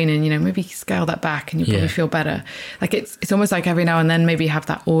the training, you know, maybe scale that back and you'll probably feel better. Like it's almost like every now and then maybe have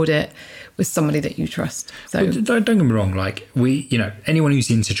that audit with somebody that you trust. So well, don't get me wrong, like you know, anyone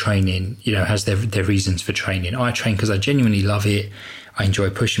who's into training, you know, has their reasons for training. I train because I genuinely love it. I enjoy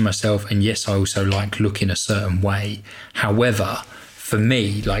pushing myself, and yes, I also like looking a certain way. However, for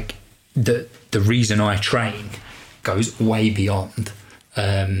me, like the reason I train goes way beyond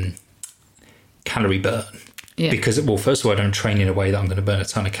calorie burn. Yeah. Because, well, first of all, I don't train in a way that I'm going to burn a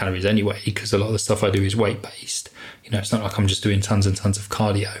ton of calories anyway, because a lot of the stuff I do is weight based. You know, it's not like I'm just doing tons and tons of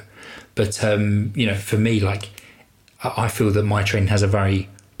cardio. But you know, for me, like I feel that my training has a very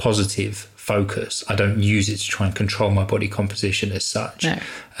positive focus. I don't use it to try and control my body composition as such. No.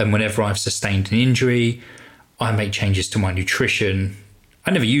 And whenever I've sustained an injury, I make changes to my nutrition. I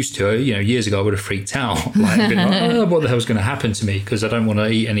never used to. You know, years ago I would have freaked out, like, been like, oh, what the hell's going to happen to me, because I don't want to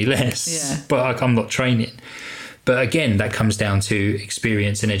eat any less. Yeah. But I'm not training. But again, that comes down to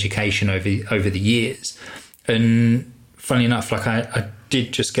experience and education over the years. And funny enough, like I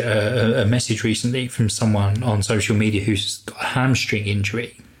did just get a message recently from someone on social media who's got a hamstring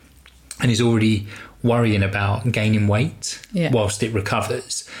injury, and is already worrying about gaining weight whilst it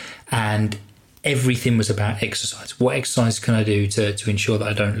recovers. And everything was about exercise. What exercise can I do to ensure that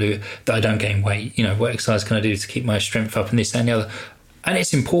I don't gain weight? You know, what exercise can I do to keep my strength up, and this, that, and the other? And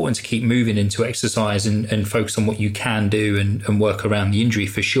it's important to keep moving into exercise and focus on what you can do and work around the injury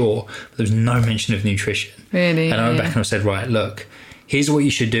for sure. But there was no mention of nutrition. Really? And I went back and I said, right, look, here's what you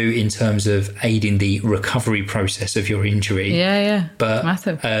should do in terms of aiding the recovery process of your injury. Yeah. But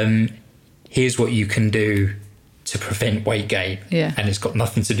massive. Here's what you can do to prevent weight gain. Yeah. And it's got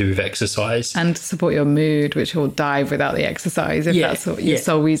nothing to do with exercise. And to support your mood, which will dive without the exercise, if that's what your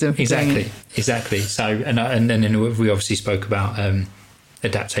sole reason for doing it. Exactly. So, and then we obviously spoke about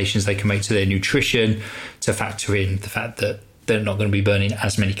adaptations they can make to their nutrition to factor in the fact that they're not going to be burning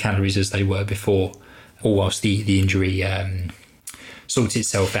as many calories as they were before, or whilst the injury sorts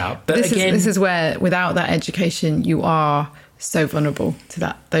itself out. But this is where, without that education, you are so vulnerable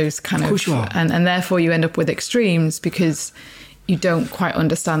to those kind of you are. And therefore you end up with extremes, because you don't quite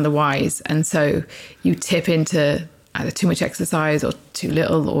understand the whys, and so you tip into either too much exercise or too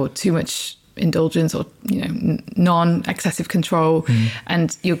little, or too much indulgence, or, you know, non-excessive control,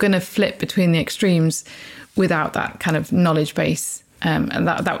 and you're going to flip between the extremes without that kind of knowledge base. And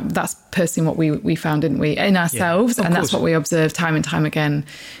that's personally what we found, didn't we, in ourselves? And that's what we observed time and time again,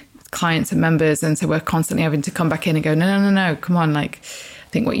 clients and members. And so we're constantly having to come back in and go, no, come on. Like, I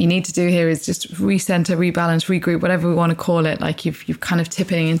think what you need to do here is just recenter, rebalance, regroup, whatever we want to call it. Like you've kind of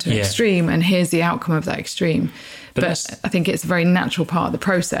tipping into an extreme, and here's the outcome of that extreme. But I think it's a very natural part of the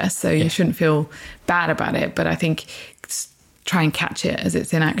process. So you shouldn't feel bad about it. But I think try and catch it as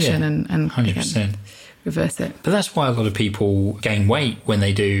it's in action and 100%. Again, reverse it. But that's why a lot of people gain weight when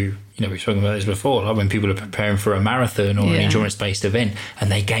they do, you know, we've spoken about this before, like when people are preparing for a marathon or an endurance-based event, and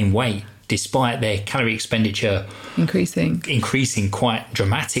they gain weight despite their calorie expenditure increasing quite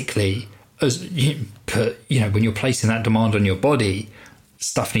dramatically. As but, you know, when you're placing that demand on your body,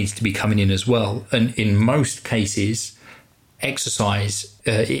 stuff needs to be coming in as well. And in most cases, exercise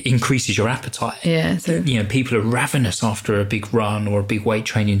increases your appetite. Yeah, so you know, people are ravenous after a big run or a big weight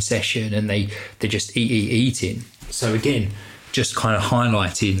training session, and they're just eating. So again, just kind of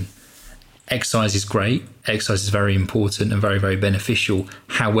highlighting, exercise is great. Exercise is very important and very, very beneficial.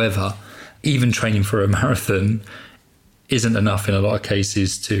 However, even training for a marathon isn't enough in a lot of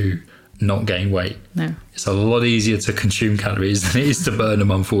cases to not gain weight. No. It's a lot easier to consume calories than it is to burn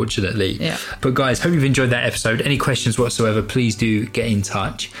them, unfortunately. Yeah. But guys, hope you've enjoyed that episode. Any questions whatsoever, please do get in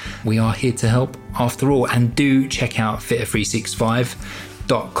touch. We are here to help after all. And do check out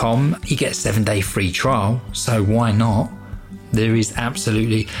fitter365.com. You get a 7-day free trial, so why not? There is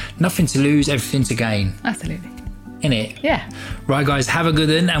absolutely nothing to lose, everything to gain. Absolutely. Innit? Yeah. Right, guys, have a good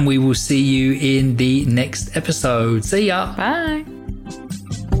one, and we will see you in the next episode. See ya. Bye.